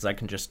content because I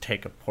can just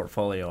take a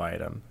portfolio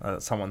item,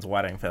 someone's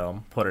wedding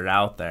film, put it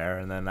out there,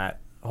 and then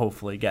that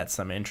hopefully gets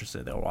them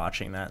interested. They're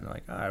watching that and they're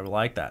like, "Oh, I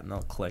like that," and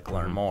they'll click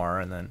learn more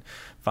and then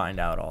find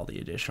out all the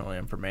additional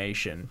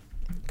information.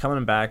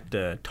 Coming back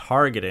to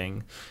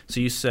targeting, so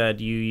you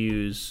said you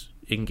use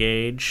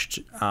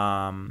engaged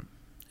and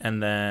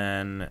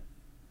then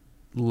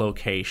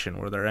location.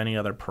 Were there any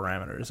other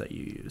parameters that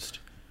you used?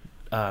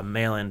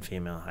 Male and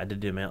female. I did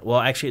do male.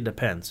 Well, actually, it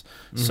depends.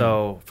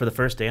 So for the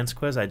first dance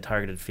quiz, I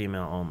targeted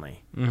female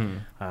only.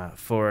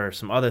 For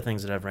some other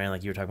things that I've ran,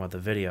 like you were talking about the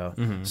video,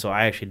 so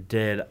I actually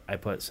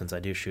since I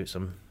do shoot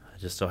some, I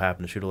just so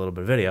happen to shoot a little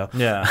bit of video.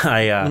 Yeah.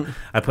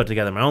 I put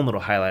together my own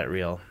little highlight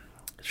reel,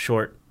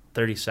 short,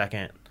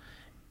 30-second.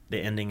 The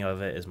ending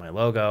of it is my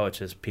logo,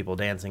 which is people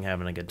dancing,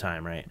 having a good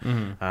time, right?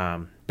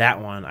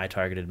 That one I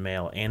targeted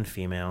male and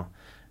female.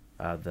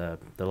 The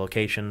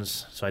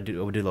locations, so I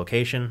would do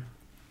location.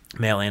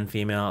 male and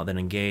female, then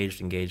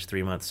engaged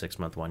 3 months, 6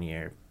 month, 1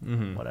 year,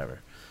 whatever.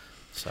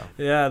 So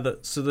yeah,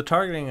 so the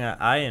targeting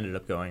that I ended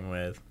up going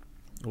with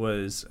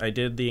was I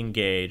did the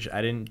engage.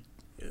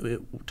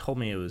 It told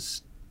me it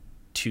was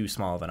too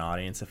small of an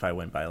audience if I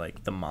went by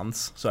like the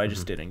months, so I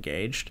just did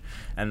engaged,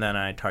 and then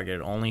I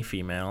targeted only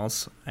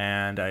females,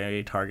 and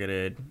I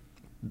targeted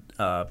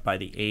by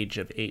the age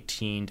of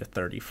 18 to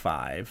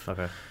 35.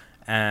 okay.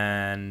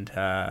 And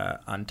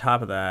on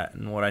top of that,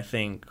 and what I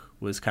think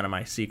was kind of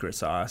my secret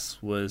sauce,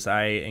 was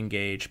I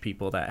engaged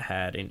people that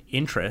had an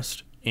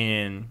interest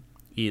in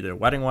either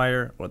wedding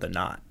wire or the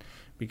knot,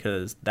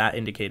 because that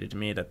indicated to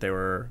me that they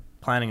were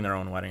planning their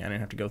own wedding. I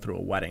didn't have to go through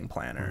a wedding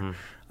planner.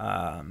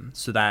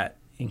 So that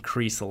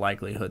increased the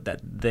likelihood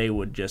that they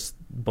would just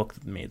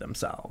book me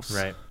themselves.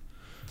 Right.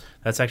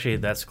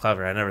 That's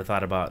clever. I never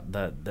thought about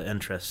the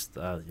interest,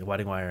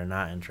 wedding wire and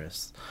not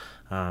interest.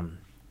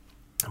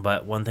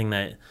 But one thing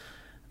that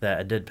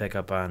I did pick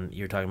up on,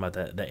 you're talking about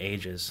the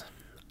ages.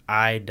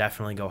 I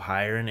definitely go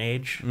higher in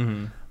age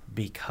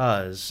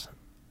because,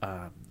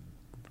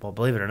 well,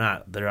 believe it or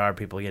not, there are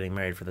people getting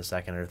married for the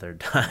second or third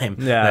time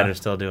that are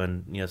still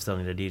doing, still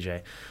need a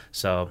DJ.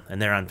 So,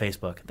 and they're on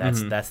Facebook.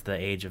 That's the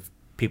age of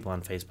people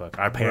on Facebook.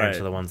 Our parents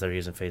are the ones that are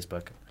using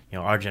Facebook.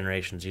 Our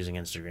generation's using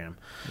Instagram.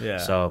 Yeah.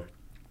 So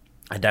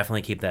I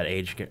definitely keep that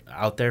age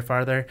out there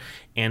farther,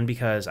 and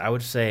because I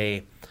would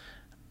say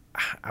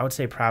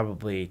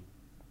probably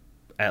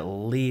at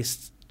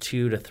least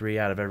 2 to 3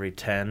 out of every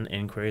 10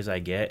 inquiries I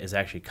get is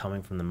actually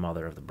coming from the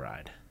mother of the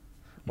bride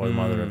or the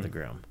mother of the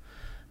groom.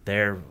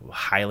 They're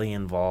highly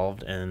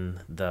involved in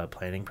the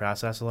planning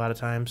process a lot of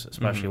times,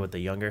 especially with the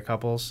younger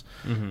couples.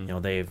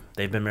 They've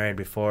been married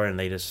before, and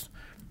they just,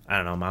 I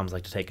don't know, moms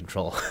like to take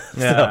control.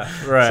 Yeah,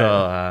 right.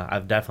 So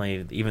I've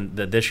definitely, even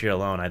this year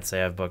alone, I'd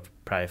say I've booked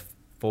probably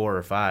 4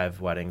 or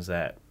 5 weddings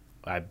that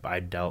I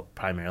dealt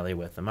primarily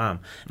with the mom,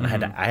 and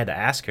I had to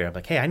ask her. I'm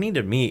like, hey, I need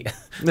to meet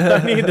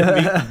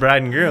the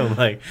bride and groom.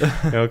 Like,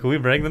 can we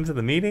bring them to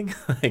the meeting?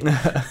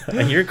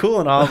 And you're cool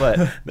and all, but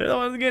they're the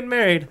ones getting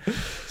married.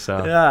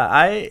 So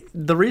yeah,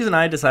 the reason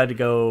I decided to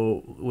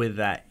go with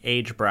that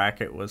age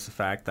bracket was the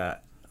fact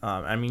that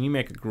you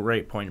make a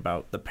great point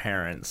about the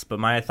parents, but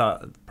my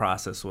thought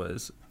process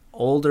was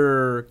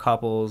older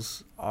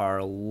couples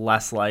are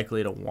less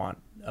likely to want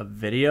a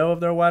video of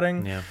their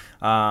wedding.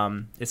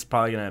 It's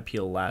probably going to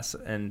appeal less,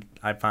 and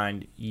I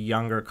find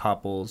younger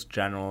couples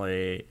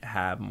generally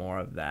have more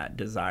of that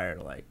desire.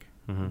 Like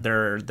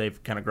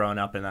they've kind of grown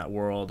up in that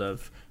world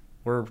of,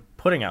 we're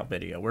putting out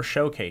video, we're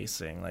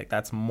showcasing. Like,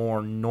 that's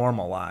more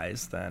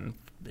normalized than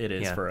it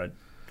is for a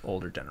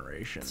older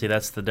generation. See,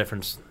 that's the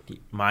difference,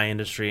 my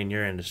industry and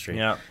your industry.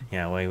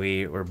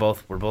 We're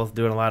both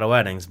doing a lot of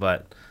weddings,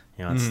 but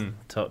it's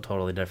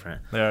totally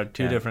different. There are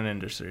two different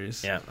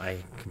industries. Yeah, I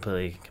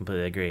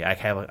completely agree.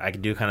 I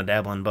do kind of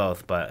dabble in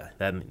both, but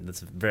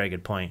that's a very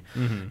good point.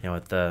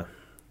 With the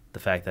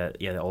fact that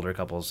the older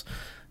couples,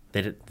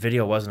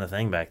 video wasn't a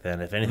thing back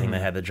then. If anything, they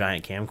had the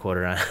giant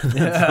camcorder on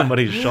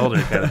somebody's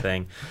shoulder kind of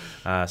thing.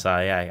 I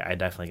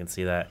definitely can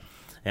see that,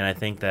 and I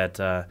think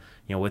that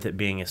with it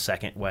being a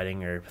second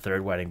wedding or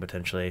third wedding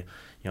potentially,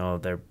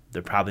 they're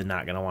probably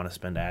not going to want to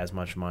spend as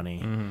much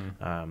money.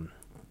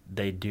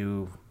 They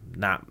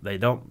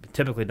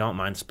typically don't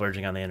mind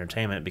splurging on the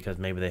entertainment because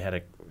maybe they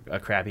had a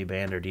crappy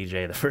band or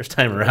DJ the first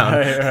time around.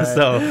 Right.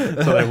 So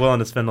they're willing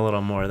to spend a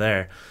little more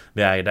there.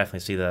 But yeah, I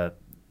definitely see the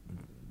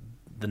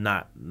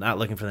not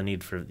looking for the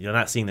need for,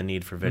 not seeing the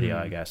need for video,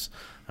 I guess.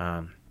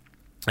 And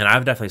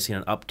I've definitely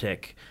seen a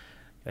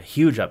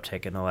huge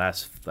uptick in the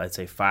last, I'd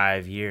say,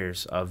 5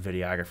 years of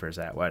videographers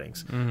at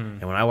weddings.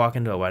 And when I walk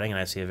into a wedding and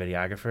I see a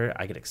videographer,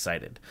 I get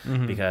excited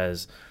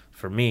because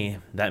for me,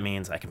 that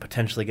means I can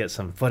potentially get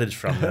some footage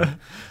from them.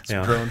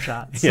 Some drone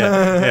shots.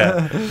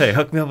 Yeah. Hey,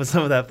 hook me up with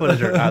some of that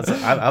footage.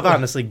 I've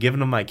honestly given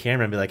them my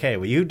camera and be like, hey,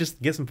 will you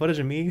just get some footage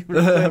of me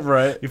real quick?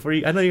 Right. Before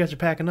I know you guys are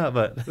packing up,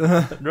 but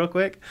real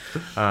quick.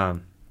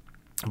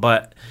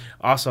 But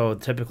also,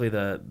 typically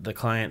the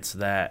clients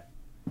that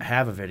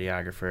have a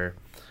videographer,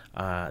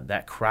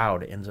 that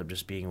crowd ends up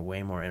just being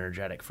way more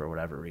energetic for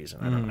whatever reason.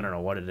 I don't know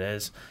what it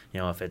is.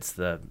 If it's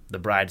the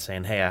bride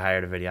saying, "Hey, I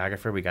hired a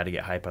videographer. We got to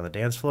get hype on the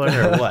dance floor,"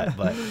 or what.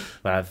 But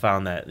I've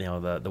found that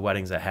the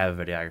weddings that have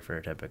a videographer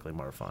are typically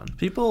more fun.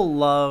 People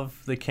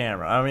love the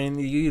camera. I mean,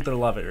 you either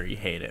love it or you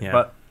hate it. Yeah.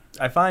 But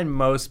I find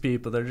most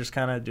people, they're just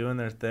kind of doing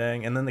their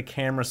thing, and then the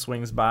camera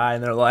swings by,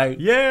 and they're like,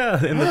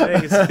 "Yeah," in the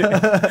face. I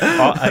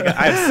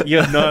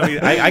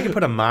can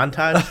put a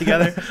montage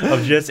together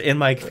of just in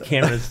my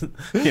camera's,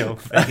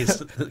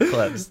 face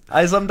clips.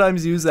 I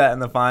sometimes use that in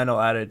the final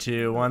edit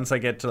too. Once I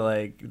get to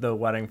like the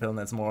wedding film,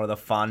 that's more of the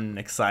fun,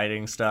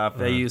 exciting stuff.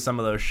 They use some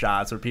of those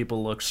shots where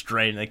people look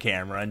straight in the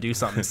camera and do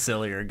something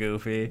silly or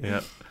goofy.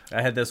 Yep.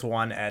 I had this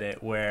one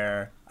edit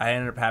where I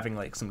ended up having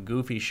like some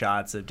goofy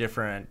shots of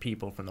different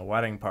people from the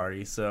wedding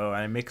party, so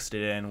I mixed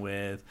it in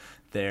with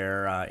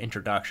their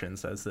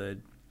introductions as the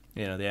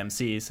the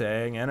MC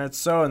saying, and it's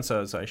so and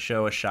so. So I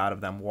show a shot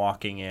of them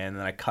walking in, and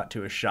then I cut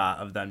to a shot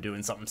of them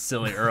doing something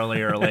silly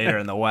earlier or later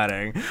in the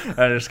wedding.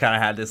 I just kind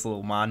of had this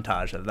little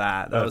montage of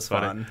that. That was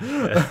funny. fun.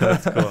 Yeah,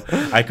 that's cool.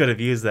 I could have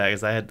used that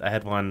because I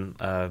had one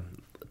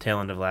tail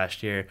end of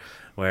last year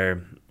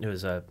where it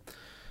was a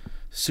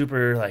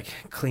super like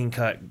clean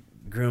cut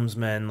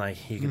groomsman,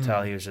 like you could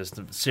tell he was just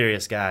a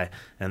serious guy,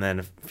 and then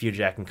a few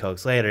Jack and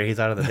Cokes later he's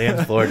out on the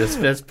dance floor just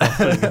fist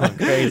pumping and going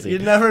crazy. You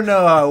never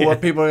know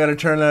what people are going to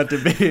turn out to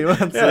be.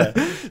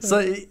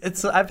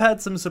 So I've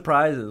had some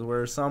surprises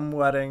where some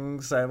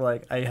weddings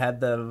I had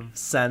the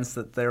sense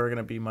that they were going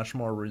to be much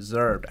more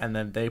reserved, and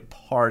then they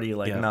party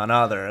like none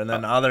other, and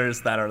then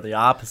others that are the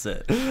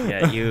opposite.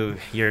 Yeah,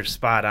 you're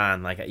spot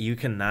on. Like you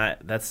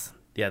cannot, that's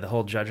the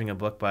whole judging a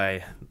book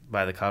by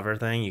the cover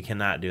thing, you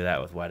cannot do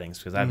that with weddings,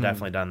 because I've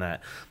definitely done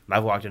that.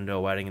 I've walked into a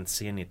wedding and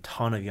seen a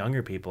ton of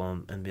younger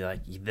people and be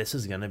like, this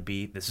is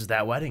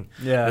that wedding.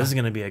 Yeah. This is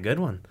going to be a good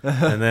one.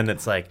 And then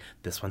it's like,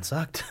 this one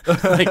sucked.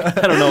 Like,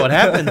 I don't know what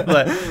happened.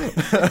 But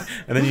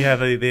and then you have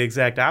the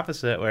exact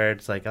opposite where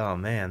it's like, oh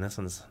man,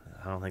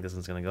 I don't think this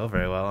one's going to go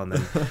very well. And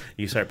then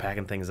you start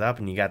packing things up,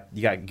 and I've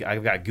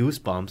got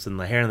goosebumps and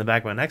the hair in the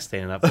back of my neck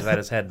standing up because I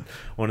just had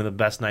one of the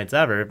best nights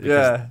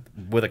ever.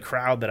 With a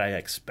crowd that I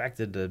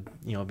expected to,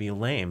 be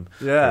lame.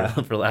 Yeah.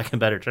 For lack of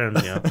better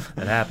terms,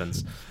 it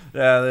happens.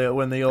 Yeah,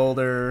 when the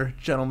older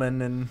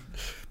gentlemen and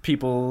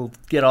people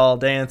get all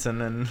dancing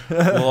and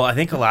well, I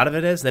think a lot of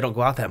it is they don't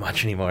go out that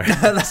much anymore. So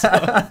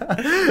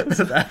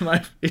that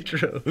might be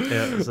true.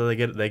 Yeah, so they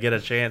get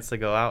a chance to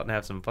go out and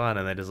have some fun,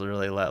 and they just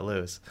really let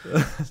loose.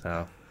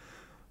 So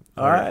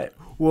all right.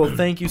 Well,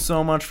 thank you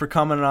so much for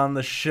coming on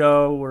the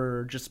show.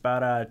 We're just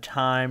about out of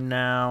time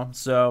now.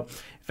 So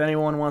if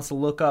anyone wants to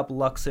look up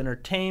Luxx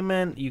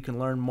Entertainment, you can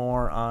learn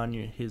more on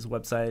his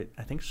website.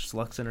 I think it's just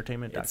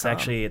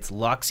luxentertainment.com. It's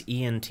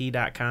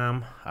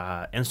luxent.com.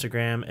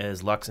 Instagram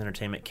is Luxx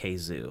Entertainment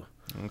KZoo.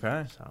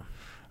 Okay. So,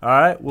 all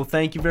right. Well,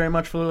 thank you very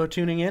much for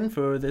tuning in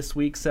for this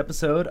week's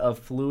episode of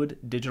Fluid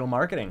Digital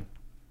Marketing.